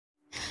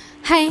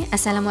Hi,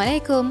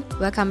 Assalamualaikum.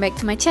 Welcome back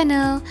to my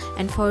channel.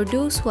 And for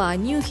those who are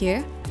new here,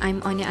 I'm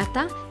Onya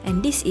Atta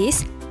and this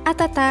is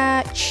Atta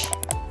Touch.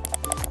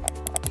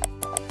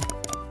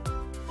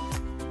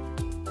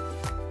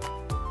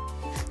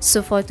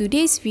 So for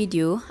today's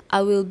video,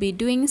 I will be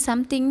doing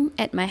something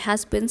at my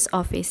husband's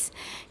office.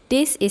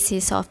 This is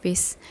his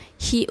office.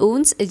 He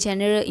owns a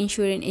general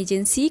insurance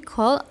agency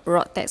called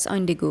Rocktax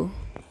on the Go.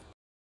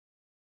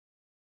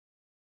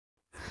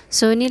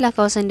 So inilah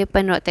kawasan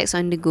depan Rocktax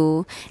on the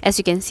Go. As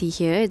you can see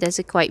here,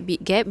 there's a quite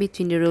big gap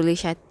between the roller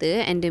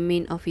shutter and the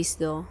main office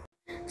door.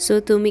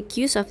 So to make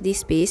use of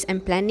this space,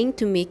 I'm planning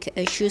to make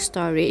a shoe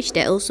storage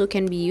that also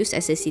can be used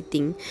as a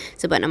seating.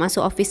 Sebab nak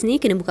masuk office ni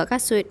kena buka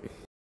kasut.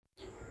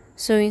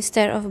 So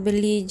instead of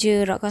beli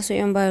je rak kasut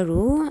yang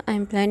baru,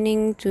 I'm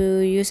planning to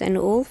use an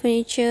old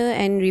furniture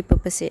and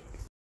repurpose it.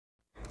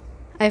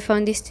 I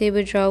found this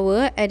table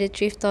drawer at the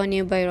thrift store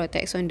nearby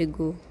Rocktax on the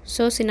Go.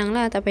 So senang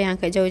lah, tak payah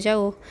angkat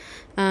jauh-jauh.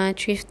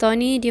 Thrift store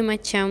ni dia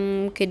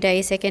macam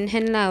kedai second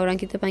hand lah orang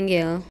kita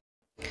panggil.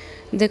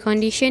 The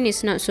condition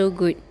is not so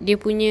good.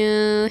 Dia punya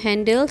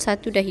handle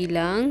satu dah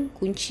hilang,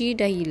 kunci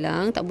dah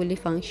hilang, tak boleh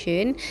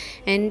function.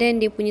 And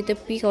then dia punya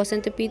tepi, kawasan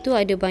tepi tu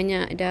ada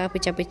banyak dah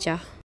pecah-pecah.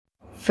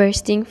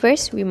 First thing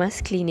first, we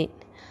must clean it.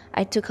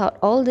 I took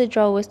out all the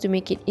drawers to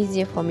make it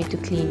easier for me to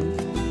clean.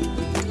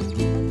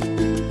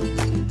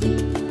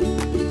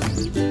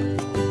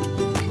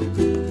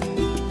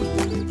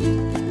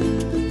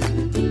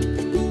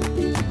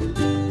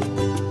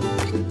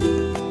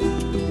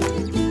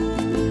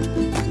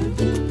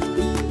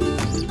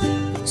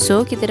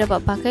 So, kita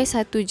dapat pakai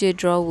satu je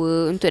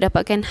drawer untuk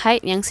dapatkan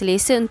height yang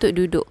selesa untuk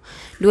duduk.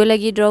 Dua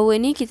lagi drawer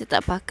ni kita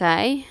tak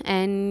pakai.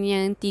 And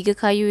yang 3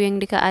 kayu yang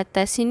dekat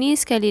atas sini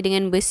sekali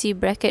dengan besi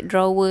bracket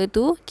drawer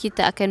tu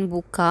kita akan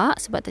buka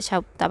sebab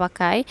tak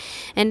pakai.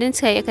 And then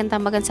saya akan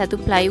tambahkan satu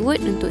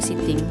plywood untuk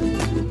seating.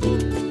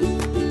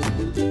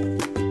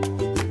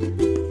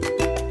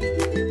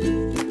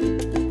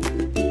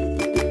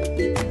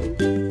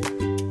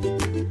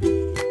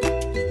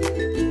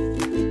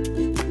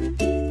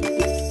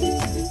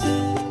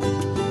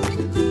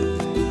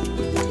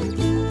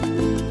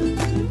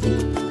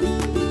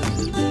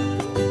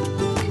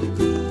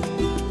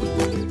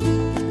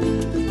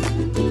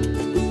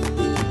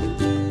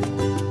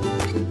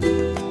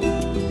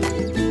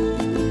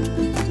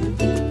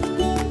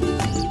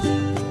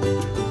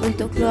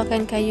 Untuk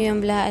keluarkan kayu yang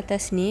belah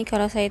atas ni,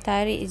 kalau saya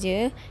tarik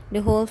je,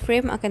 the whole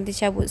frame akan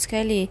tercabut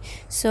sekali.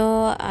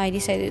 So, I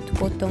decided to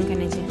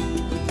potongkan aja.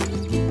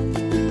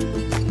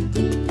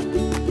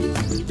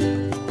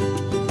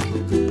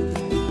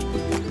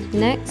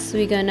 Next,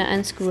 we gonna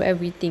unscrew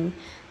everything.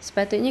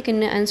 Sepatutnya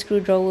kena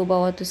unscrew drawer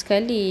bawah tu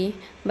sekali,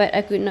 but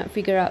I could not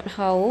figure out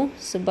how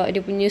sebab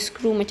dia punya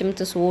screw macam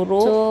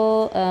tersorok. So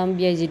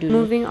biar je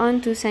dulu. Moving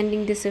on to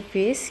sanding the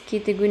surface,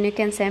 kita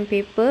gunakan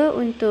sandpaper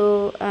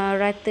untuk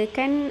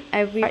ratakan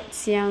every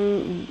parts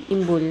yang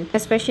timbul,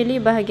 especially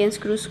bahagian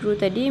screw-screw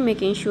tadi,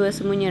 making sure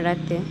semuanya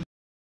rata.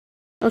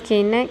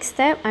 Okay, next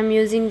step, I'm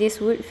using this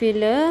wood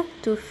filler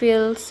to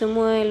fill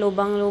semua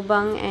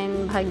lubang-lubang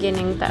and bahagian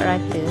yang tak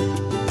rata.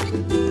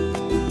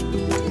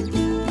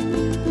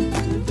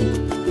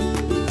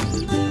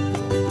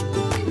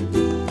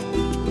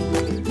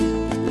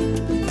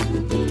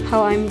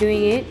 How I'm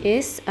doing it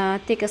is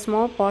take a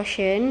small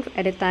portion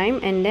at a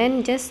time and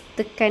then just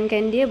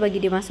tekankan dia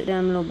bagi dia masuk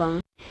dalam lubang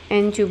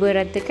and cuba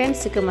ratakan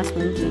sekemas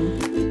mungkin.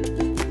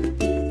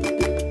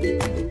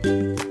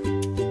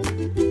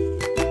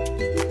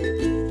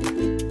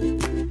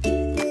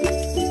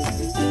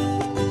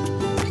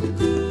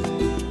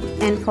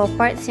 And for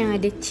parts yang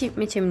ada chip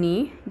macam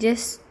ni,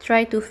 just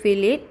try to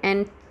fill it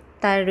and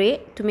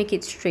tarik to make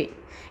it straight.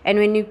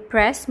 And when you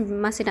press,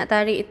 masa nak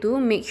tarik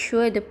itu, make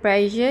sure the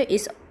pressure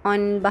is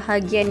on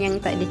bahagian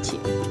yang tak ada chip.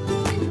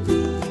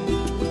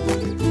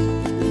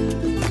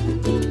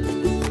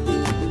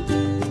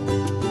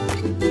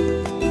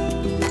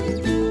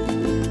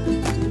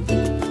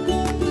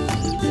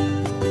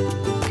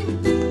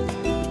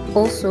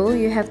 Also,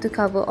 you have to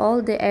cover all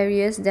the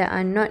areas that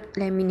are not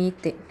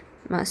laminated.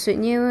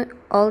 Maksudnya,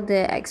 all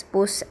the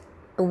exposed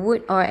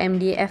wood or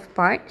MDF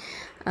part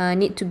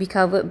need to be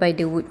covered by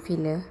the wood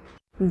filler.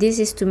 This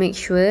is to make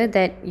sure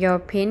that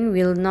your paint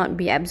will not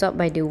be absorbed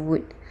by the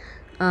wood.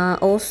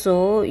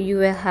 Also, you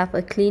will have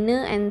a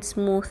cleaner and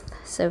smooth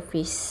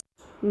surface.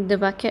 The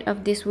bucket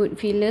of this wood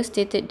filler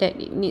stated that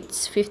it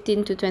needs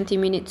 15 to 20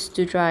 minutes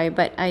to dry,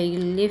 but I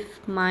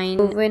leave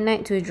mine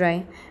overnight to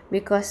dry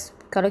because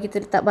kalau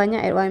kita letak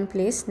banyak at one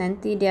place,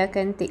 nanti dia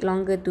akan take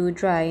longer to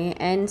dry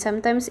and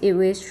sometimes it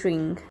will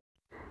shrink.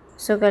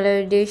 So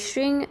kalau dia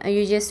shrink,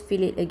 you just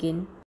fill it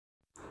again.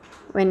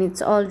 When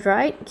it's all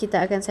dried,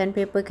 kita akan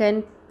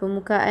sandpaperkan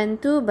permukaan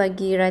tu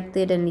bagi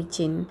rata dan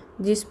licin.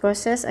 This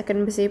process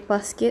akan bersepah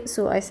sikit,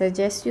 so I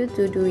suggest you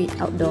to do it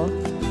outdoor.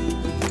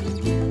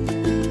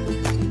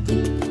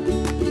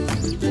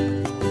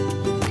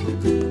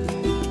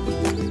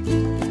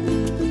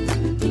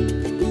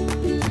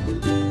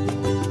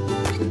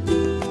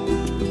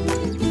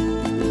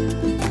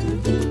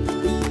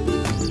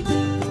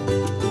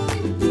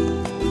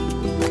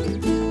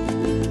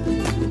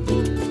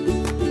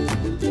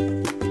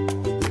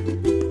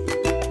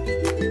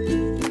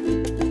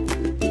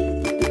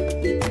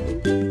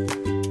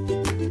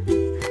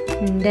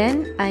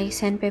 I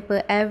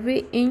sandpaper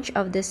every inch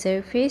of the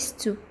surface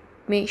to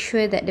make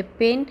sure that the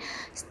paint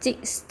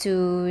sticks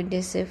to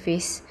the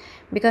surface,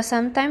 because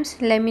sometimes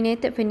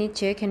laminated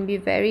furniture can be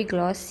very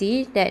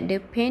glossy that the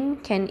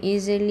paint can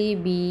easily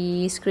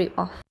be scraped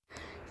off.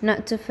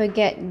 Not to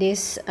forget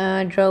this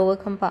drawer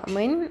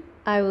compartment,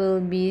 I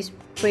will be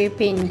spray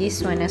paint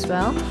this one as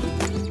well.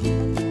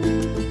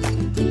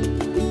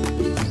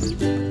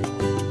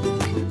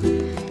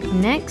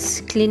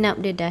 Next, clean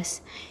up the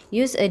dust.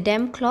 Use a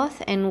damp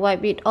cloth and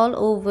wipe it all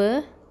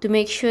over to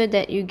make sure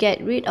that you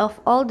get rid of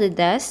all the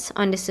dust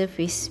on the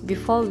surface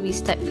before we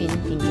start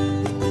painting.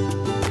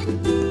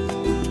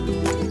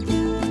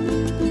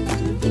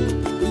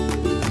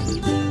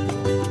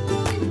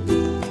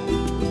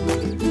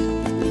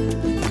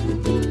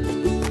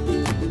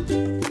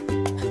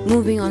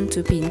 Moving on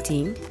to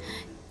painting.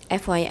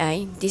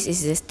 FYI, this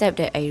is the step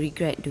that I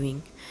regret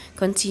doing.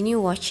 Continue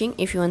watching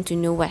if you want to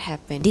know what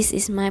happened. This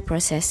is my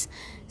process,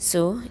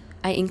 so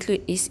I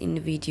include this in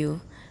the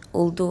video.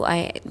 Although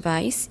I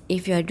advise,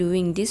 if you are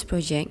doing this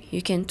project,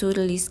 you can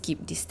totally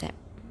skip this step.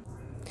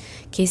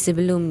 Okay,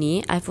 sebelum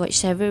ni, I've watched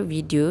several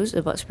videos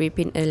about spray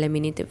paint a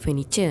laminated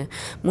furniture.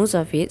 Most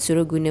of it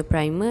suruh guna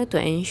primer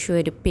to ensure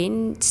the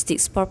paint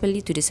sticks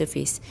properly to the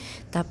surface.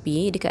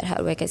 Tapi dekat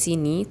hardware kat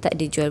sini tak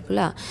ada jual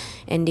pula.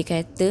 And dia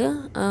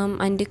kata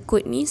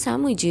undercoat ni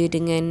sama je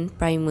dengan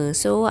primer.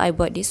 So I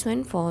bought this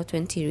one for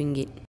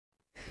RM20.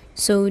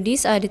 So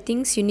these are the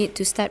things you need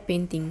to start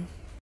painting.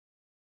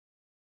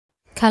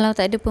 Kalau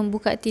tak ada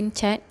pembuka tin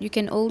cat, you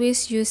can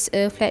always use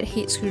a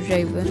flathead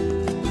screwdriver.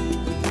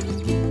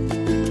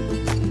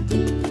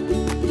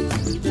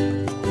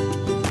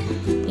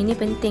 Ini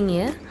penting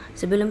ya,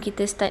 sebelum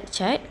kita start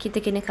cat,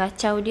 kita kena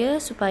kacau dia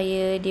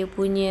supaya dia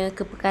punya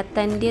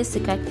kepekatan dia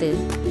sekata.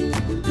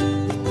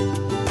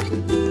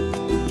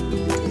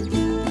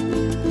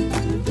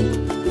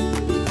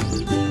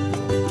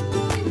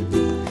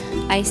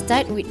 I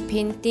start with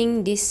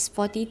painting this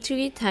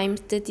 43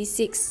 x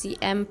 36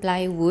 cm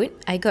plywood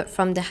I got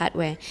from the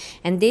hardware,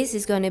 and this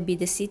is gonna be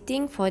the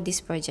seating for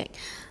this project.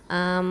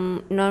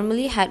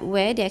 Normally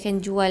hardware dia akan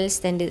jual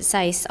standard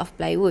size of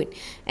plywood,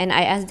 and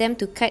I ask them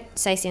to cut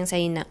size yang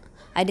saya nak.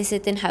 Ada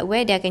certain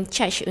hardware dia akan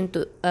charge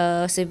untuk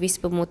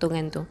servis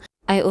pemotongan tu.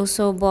 I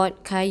also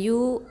bought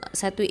kayu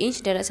 1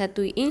 inch darab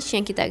 1 inch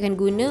yang kita akan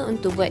guna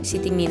untuk buat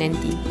seating ni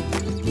nanti.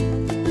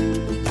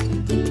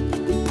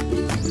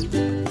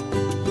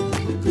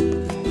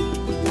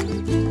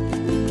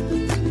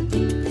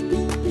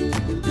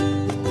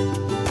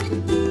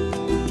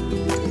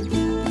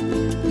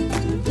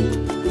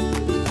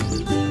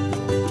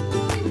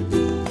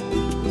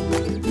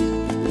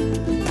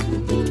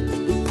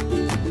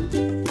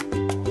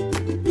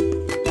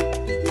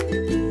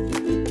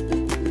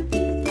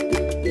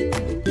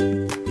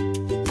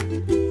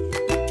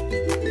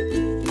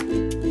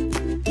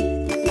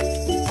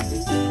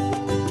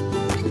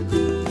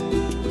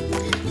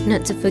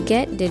 Not to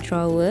forget the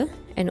drawer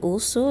and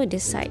also the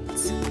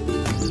sides.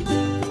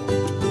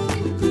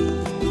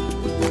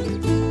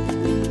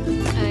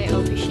 I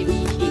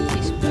officially hate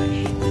this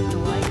brush.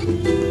 Why?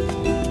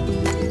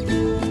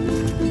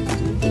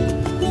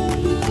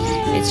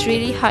 It's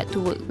really hard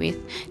to work with.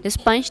 The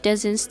sponge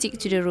doesn't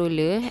stick to the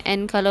roller,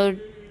 and kalau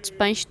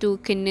sponge tu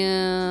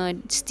kena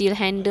steel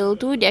handle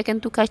tu, dia akan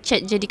tukar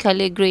cat jadi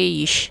colour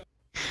greyish.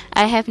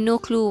 I have no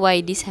clue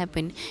why this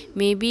happened.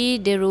 Maybe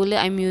the roller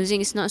I'm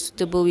using is not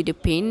suitable with the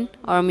paint,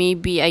 or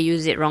maybe I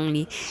use it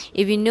wrongly.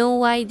 If you know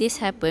why this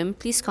happened,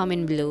 please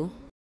comment below.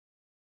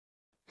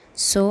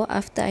 So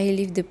after I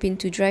leave the paint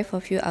to dry for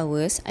a few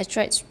hours, I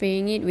tried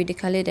spraying it with the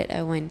colour that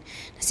I want.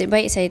 Nasib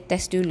baik saya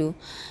test dulu.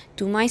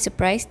 To my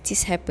surprise,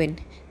 this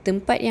happened.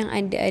 Tempat yang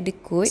ada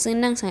undercoat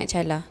senang sangat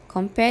calar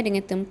compare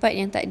dengan tempat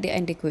yang tak ada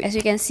undercoat. As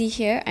you can see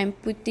here, I'm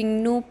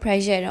putting no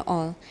pressure at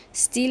all.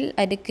 Still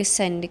ada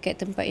kesan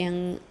dekat tempat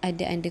yang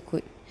ada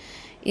undercoat.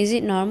 Is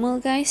it normal,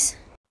 guys?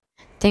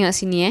 Tengok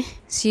sini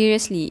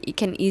Seriously,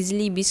 it can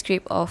easily be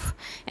scraped off.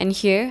 And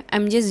here,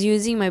 I'm just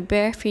using my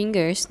bare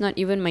fingers, not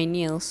even my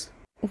nails.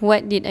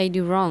 What did I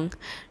do wrong?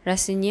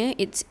 Rasanya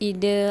it's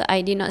either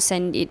I did not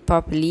sand it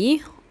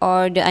properly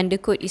or the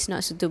undercoat is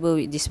not suitable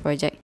with this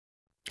project.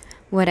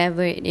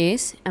 Whatever it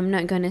is, I'm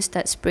not gonna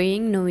start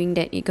spraying knowing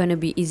that it's gonna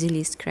be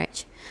easily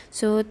scratched.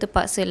 So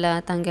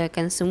terpaksalah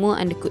tanggalkan semua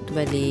undercoat tu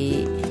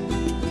balik.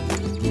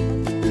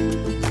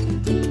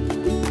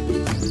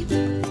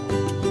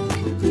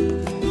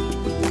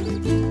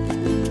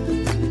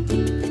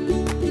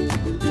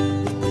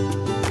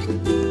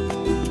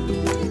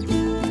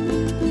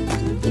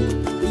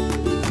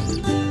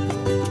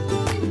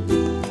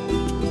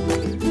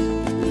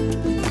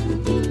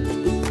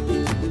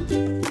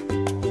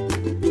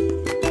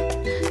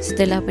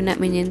 Setelah penat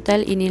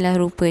menyental, inilah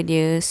rupa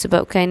dia.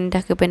 Sebabkan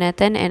dah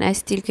kepenatan and I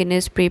still kena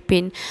spray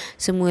paint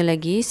semua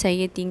lagi,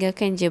 saya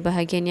tinggalkan je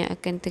bahagian yang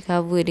akan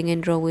tercover dengan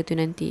drawer tu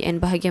nanti,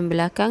 and bahagian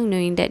belakang,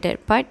 knowing that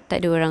part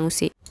tak ada orang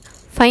usik.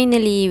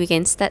 Finally, we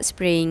can start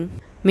spraying.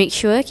 Make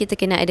sure kita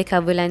kena ada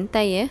cover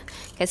lantai ya.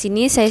 Kat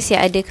sini saya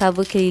siap ada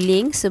cover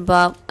keliling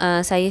sebab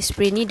saya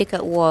spray ni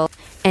dekat wall.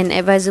 and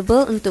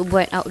advisable untuk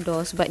buat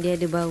outdoor sebab dia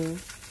ada bau.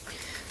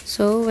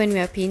 So when we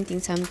are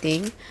painting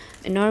something,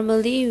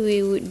 normally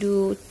we would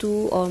do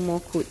 2 or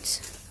more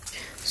coats.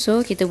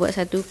 So kita buat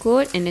satu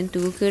coat and then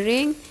tunggu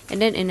kering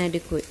and then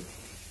another coat.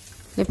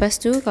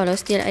 Lepas tu kalau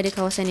still ada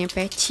kawasan yang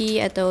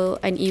patchy atau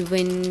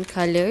uneven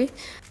colour,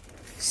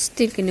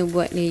 still kena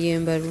buat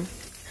layer yang baru.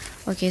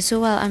 Okay,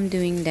 so while I'm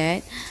doing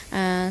that,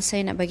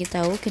 saya nak bagi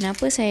tahu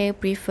kenapa saya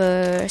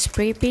prefer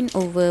spray paint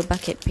over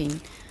bucket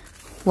paint.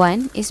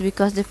 One is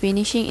because the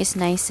finishing is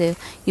nicer.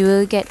 You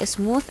will get a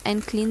smooth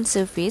and clean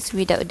surface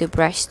without the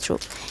brush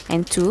stroke.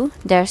 And two,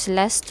 there's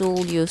less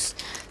tool use,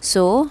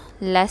 so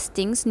less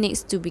things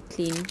needs to be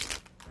cleaned.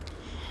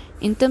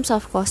 In terms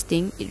of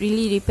costing, it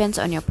really depends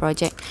on your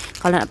project.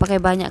 Kalau nak pakai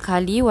banyak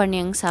kali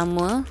warna yang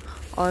sama,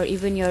 or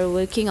even you're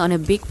working on a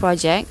big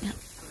project,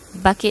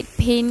 bucket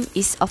paint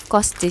is of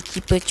course the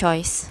cheaper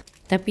choice.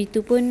 Tapi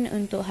itu pun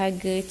untuk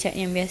harga cat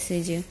yang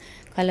biasa je.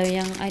 Kalau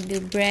yang ada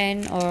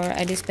brand or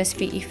ada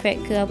specific effect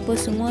ke apa,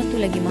 semua tu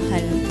lagi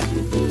mahal.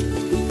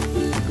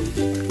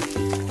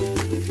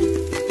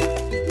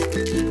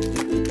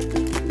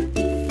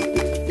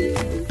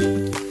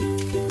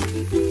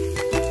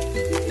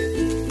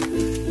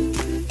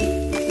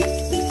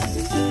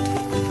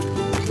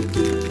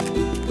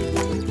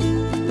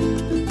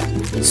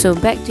 So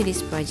back to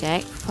this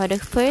project. For the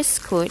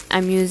first coat,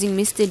 I'm using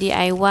Mr.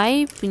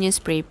 D.I.Y punya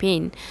spray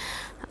paint.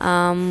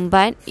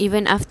 But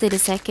even after the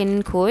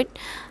second coat,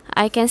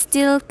 I can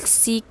still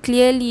see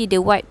clearly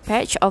the white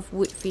patch of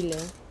wood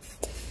filler.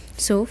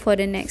 So for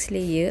the next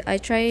layer,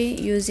 I try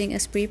using a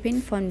spray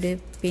paint from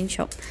the paint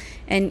shop,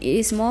 and it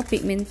is more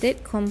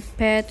pigmented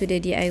compared to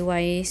the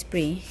D.I.Y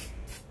spray.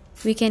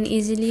 We can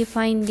easily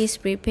find this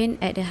spray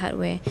paint at the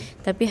hardware,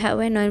 tapi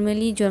hardware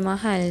normally jual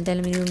mahal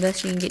dalam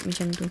RM15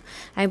 macam tu.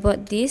 I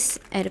bought this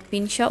at a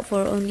paint shop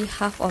for only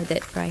half of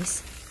that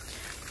price.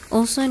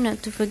 Also,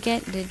 not to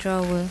forget the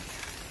drawer.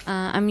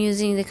 I'm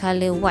using the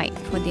color white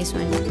for this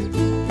one.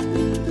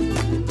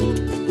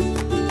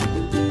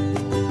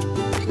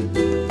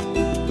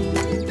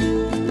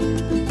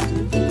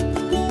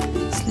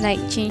 Slight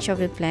change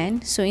of the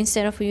plan. So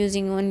instead of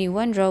using only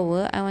one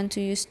drawer, I want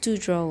to use 2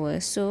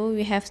 drawers. So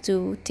we have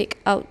to take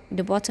out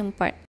the bottom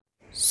part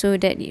so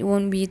that it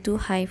won't be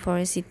too high for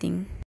a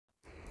sitting.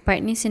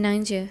 Part ni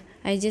senang je.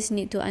 I just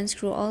need to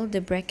unscrew all the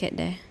bracket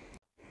there.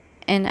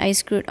 And I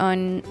screwed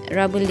on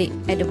rubber leg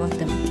at the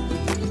bottom.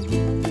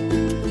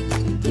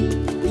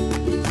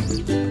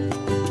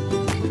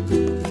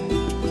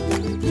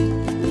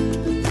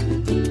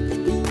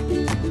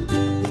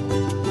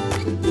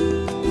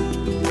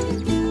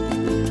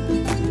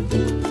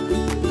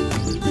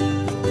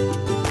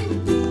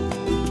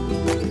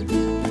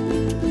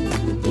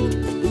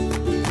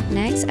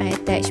 Next, I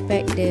attach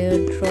back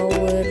the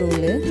drawer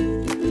ruler.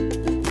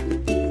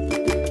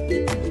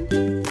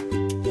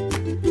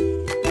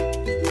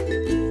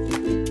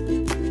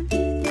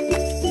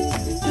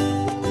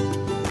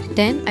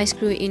 Then I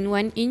screw in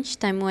 1 inch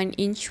x 1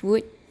 inch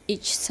wood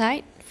each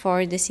side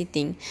for the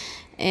seating.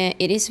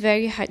 It is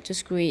very hard to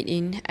screw it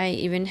in. I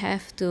even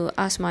have to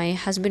ask my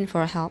husband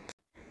for help.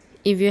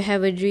 If you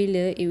have a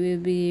driller, it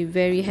will be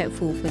very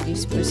helpful for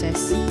this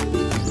process.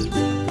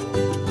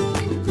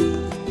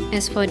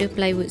 As for the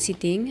plywood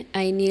seating,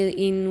 I nail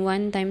in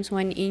 1 x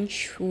 1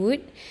 inch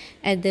wood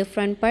at the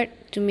front part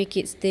to make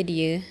it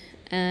sturdier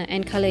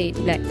and color it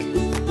black.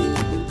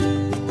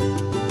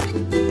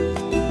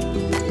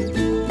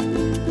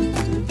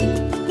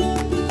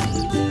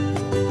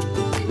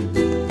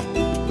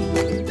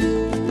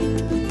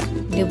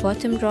 The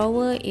bottom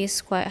drawer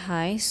is quite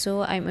high,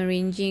 so I'm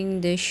arranging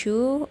the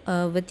shoe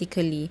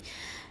vertically.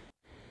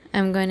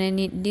 I'm gonna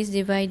need this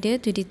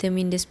divider to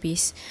determine the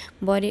space.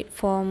 Bought it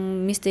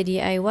from Mr.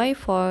 D.I.Y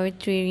for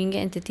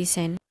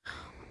RM3.30.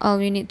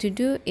 All we need to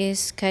do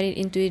is cut it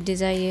into the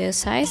desired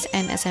size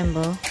and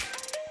assemble.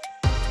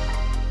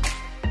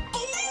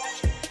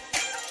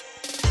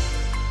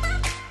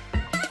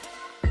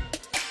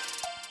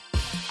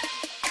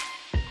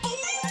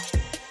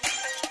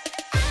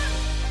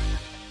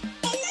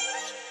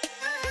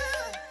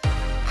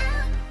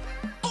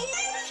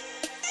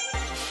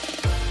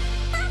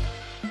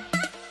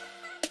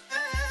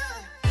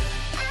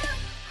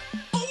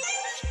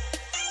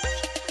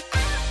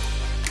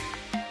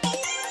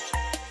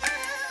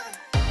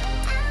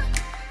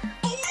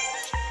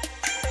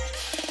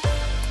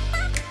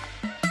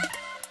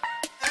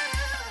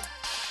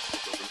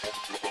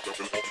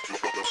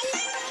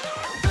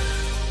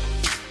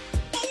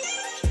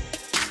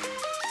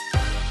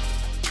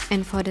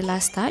 And for the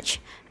last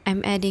touch,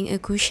 I'm adding a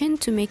cushion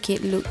to make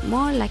it look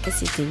more like a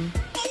sitting.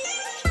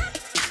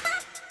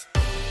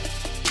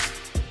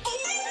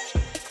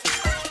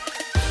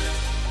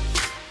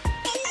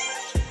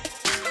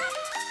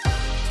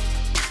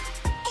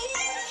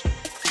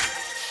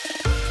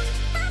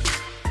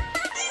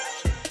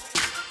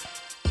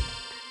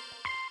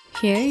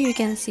 Here you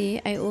can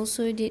see I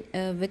also did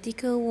a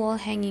vertical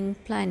wall hanging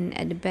plant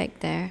at the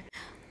back there.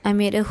 I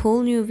made a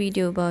whole new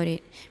video about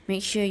it.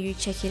 Make sure you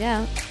check it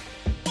out.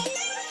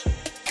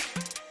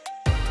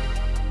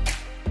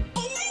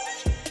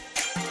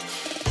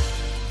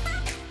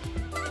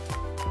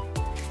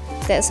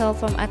 That's all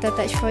from Ata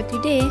Touch for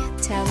today.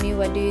 Tell me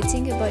what do you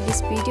think about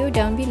this video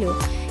down below.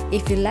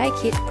 If you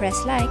like it, press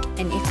like,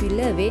 and if you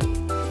love it,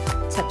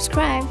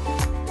 subscribe.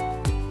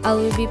 I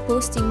will be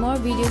posting more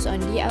videos on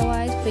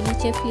DIYs,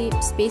 furniture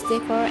flips, space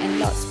decor, and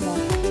lots more.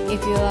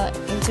 If you are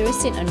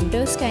interested in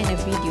those kind of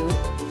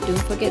videos,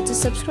 don't forget to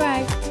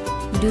subscribe.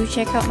 Do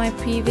check out my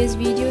previous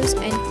videos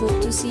and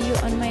hope to see you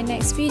on my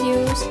next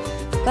videos.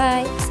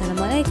 Bye.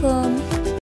 Assalamualaikum.